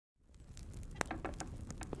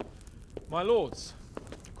My lords,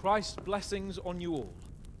 Christ's blessings on you all.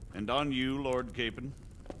 And on you, Lord Capon.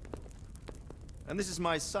 And this is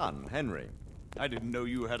my son, Henry. I didn't know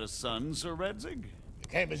you had a son, Sir Redzig. It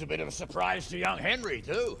came as a bit of a surprise to young Henry,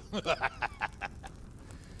 too.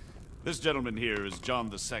 This gentleman here is John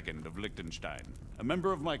II of Liechtenstein, a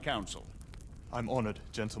member of my council. I'm honored,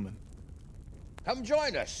 gentlemen. Come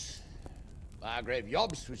join us. Margrave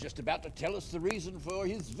Jobst was just about to tell us the reason for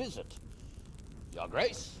his visit. Your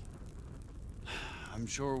Grace? I'm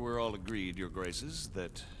sure we're all agreed, Your Graces,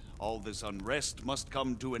 that all this unrest must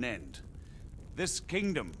come to an end. This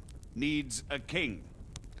kingdom needs a king.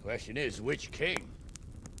 Question is, which king?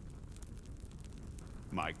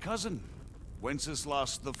 My cousin,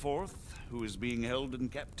 Wenceslas IV, who is being held in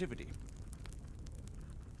captivity.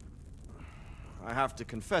 I have to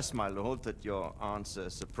confess, my lord, that your answer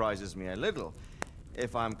surprises me a little.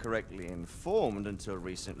 If I'm correctly informed, until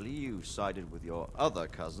recently you sided with your other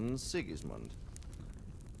cousin, Sigismund.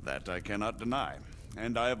 That I cannot deny,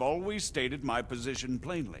 and I have always stated my position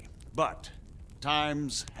plainly. But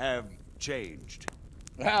times have changed.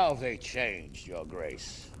 How have they changed, Your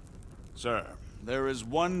Grace? Sir, there is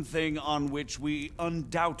one thing on which we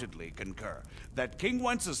undoubtedly concur. That King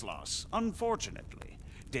Wenceslas, unfortunately,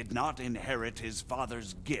 did not inherit his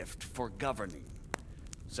father's gift for governing.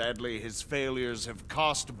 Sadly, his failures have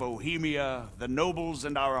cost Bohemia, the nobles,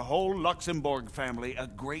 and our whole Luxembourg family a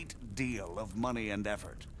great deal of money and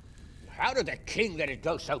effort. How did the king let it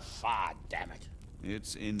go so far, damn it?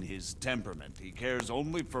 It's in his temperament. He cares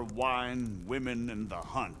only for wine, women, and the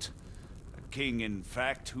hunt. A king, in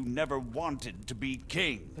fact, who never wanted to be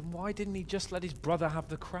king. Then why didn't he just let his brother have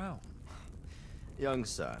the crown? Young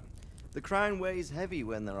sir, the crown weighs heavy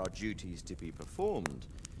when there are duties to be performed,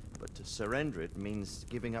 but to surrender it means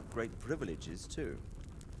giving up great privileges too.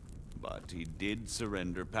 But he did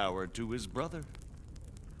surrender power to his brother.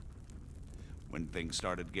 When things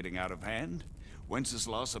started getting out of hand,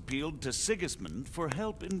 Wenceslas appealed to Sigismund for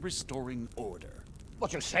help in restoring order.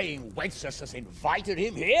 What you're saying, Wenceslas invited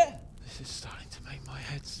him here? This is starting to make my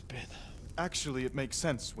head spin. Actually, it makes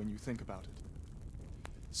sense when you think about it.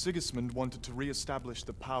 Sigismund wanted to re-establish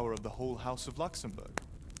the power of the whole House of Luxembourg.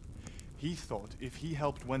 He thought if he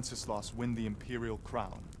helped Wenceslas win the imperial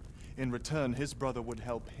crown, in return his brother would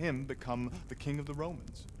help him become the king of the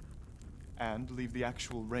Romans, and leave the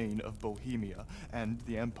actual reign of Bohemia and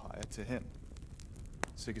the empire to him.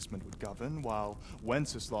 Sigismund would govern, while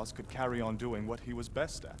Wenceslas could carry on doing what he was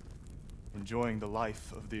best at, enjoying the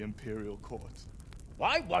life of the imperial court.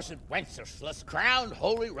 Why wasn't Wenceslas crowned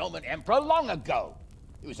Holy Roman Emperor long ago?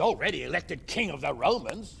 He was already elected king of the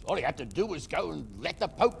Romans. All he had to do was go and let the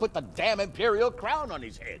Pope put the damn imperial crown on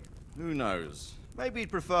his head. Who knows? Maybe he'd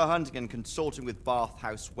prefer hunting and consorting with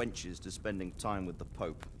bathhouse wenches to spending time with the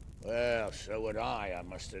Pope. Well, so would I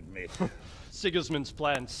must admit. Sigismund's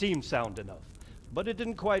plan seemed sound enough, but it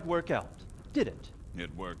didn't quite work out, did it?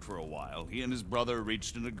 It worked for a while. He and his brother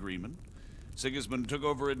reached an agreement. Sigismund took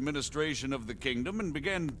over administration of the kingdom and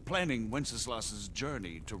began planning Wenceslas's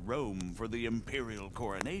journey to Rome for the imperial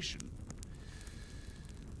coronation.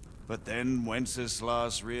 But then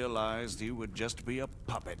Wenceslas realized he would just be a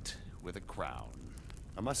puppet with a crown.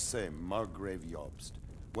 I must say, Margrave Jobst,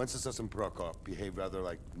 Wenceslas and Prokop behave rather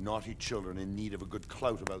like naughty children in need of a good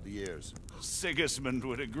clout about the ears. Sigismund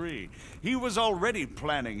would agree. He was already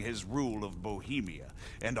planning his rule of Bohemia,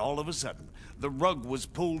 and all of a sudden, the rug was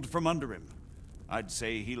pulled from under him. I'd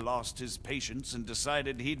say he lost his patience and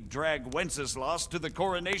decided he'd drag Wenceslas to the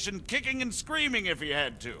coronation kicking and screaming if he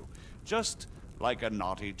had to. Just like a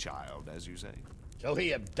naughty child, as you say. So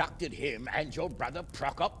he abducted him and your brother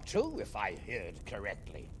Prokop too, if I heard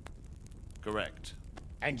correctly. Correct.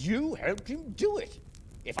 And you helped him do it,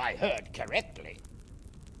 if I heard correctly.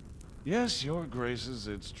 Yes, your graces,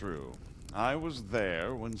 it's true. I was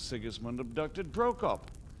there when Sigismund abducted Prokop.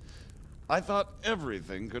 I thought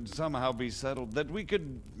everything could somehow be settled, that we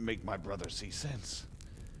could make my brother see sense.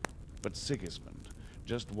 But Sigismund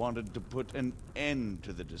just wanted to put an end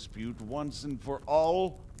to the dispute once and for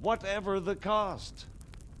all, whatever the cost.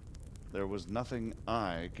 There was nothing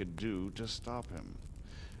I could do to stop him.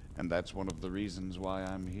 And that's one of the reasons why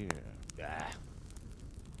I'm here.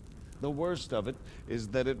 The worst of it is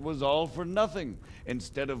that it was all for nothing.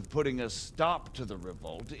 Instead of putting a stop to the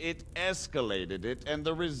revolt, it escalated it, and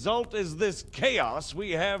the result is this chaos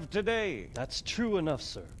we have today. That's true enough,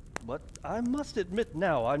 sir. But I must admit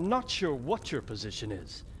now, I'm not sure what your position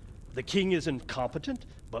is. The king is incompetent,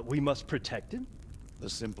 but we must protect him? The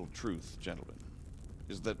simple truth, gentlemen,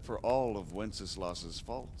 is that for all of Wenceslas's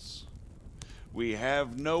faults, we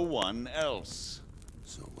have no one else.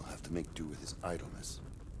 So we'll have to make do with his idleness.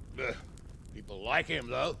 People like him,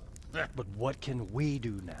 though. But what can we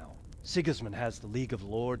do now? Sigismund has the League of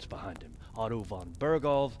Lords behind him. Otto von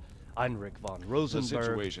Bergholf, Heinrich von The Rosenberg.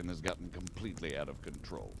 situation has gotten completely out of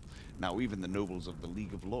control. Now even the nobles of the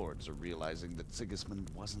League of Lords are realizing that Sigismund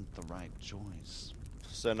wasn't the right choice.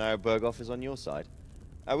 So now Berghoff is on your side.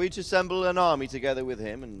 Are we to assemble an army together with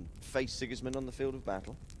him and face Sigismund on the field of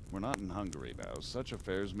battle? We're not in Hungary now. Such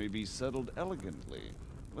affairs may be settled elegantly,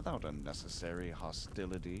 without unnecessary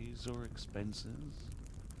hostilities or expenses.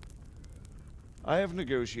 I have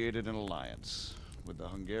negotiated an alliance with the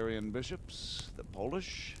Hungarian bishops, the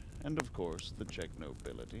Polish, and of course the Czech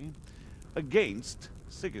nobility, against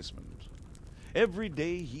Sigismund. Every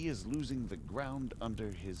day he is losing the ground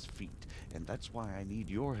under his feet, and that's why I need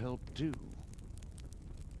your help too.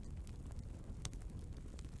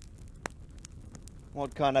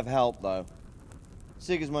 What kind of help, though?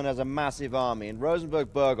 Sigismund has a massive army, and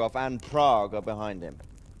Rosenberg, Berghoff, and Prague are behind him.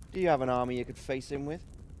 Do you have an army you could face him with?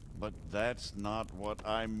 But that's not what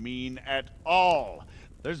I mean at all.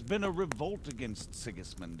 There's been a revolt against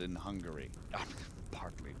Sigismund in Hungary,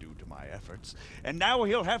 partly due to my efforts, and now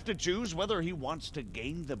he'll have to choose whether he wants to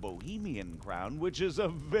gain the Bohemian crown, which is a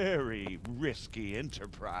very risky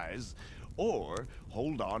enterprise, or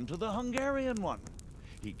hold on to the Hungarian one.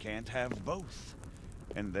 He can't have both.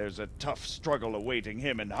 And there's a tough struggle awaiting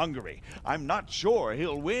him in Hungary. I'm not sure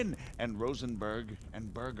he'll win, and Rosenberg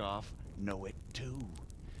and Berghoff know it too.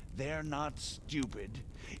 They're not stupid.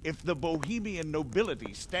 If the Bohemian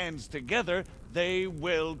nobility stands together, they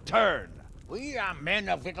will turn. We are men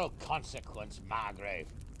of little consequence, Margrave.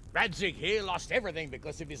 Radzig here lost everything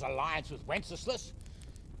because of his alliance with Wenceslas.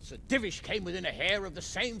 Sir Divish came within a hair of the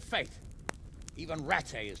same fate. Even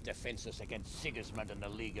Rattay is defenseless against Sigismund and the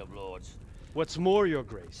League of Lords. What's more, Your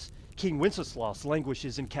Grace, King Wenceslas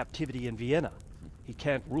languishes in captivity in Vienna. He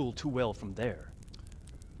can't rule too well from there.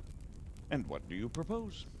 And what do you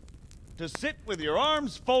propose? To sit with your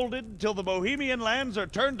arms folded till the Bohemian lands are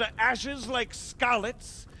turned to ashes like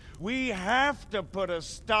Skalitz? We have to put a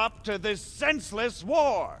stop to this senseless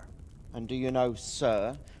war! And do you know,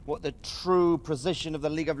 sir, what the true position of the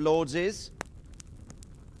League of Lords is?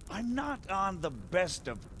 I'm not on the best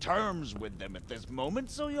of terms with them at this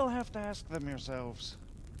moment, so you'll have to ask them yourselves.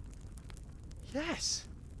 Yes.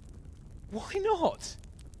 Why not?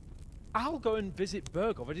 I'll go and visit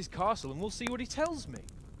Berghoff at his castle and we'll see what he tells me.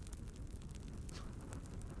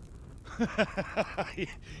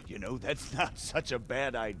 You know, that's not such a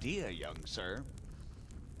bad idea, young sir.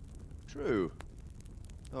 True.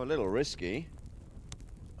 Though a little risky.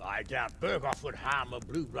 I doubt Berghoff would harm a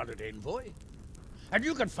blue-blooded envoy. And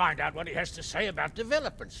you can find out what he has to say about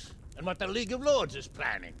developments and what the League of Lords is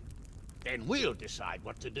planning. Then we'll decide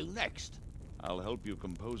what to do next. I'll help you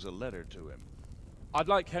compose a letter to him. I'd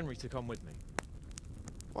like Henry to come with me.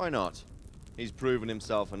 Why not? He's proven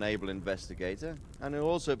himself an able investigator, and he'll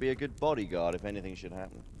also be a good bodyguard if anything should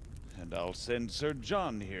happen. And I'll send Sir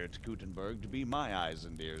John here to Kuttenberg to be my eyes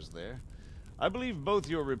and ears there. I believe both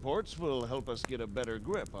your reports will help us get a better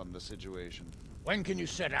grip on the situation. When can you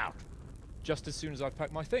set out? Just as soon as I've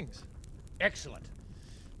packed my things. Excellent.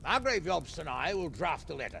 Margrave Jobst and I will draft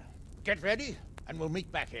a letter. Get ready, and we'll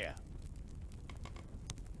meet back here.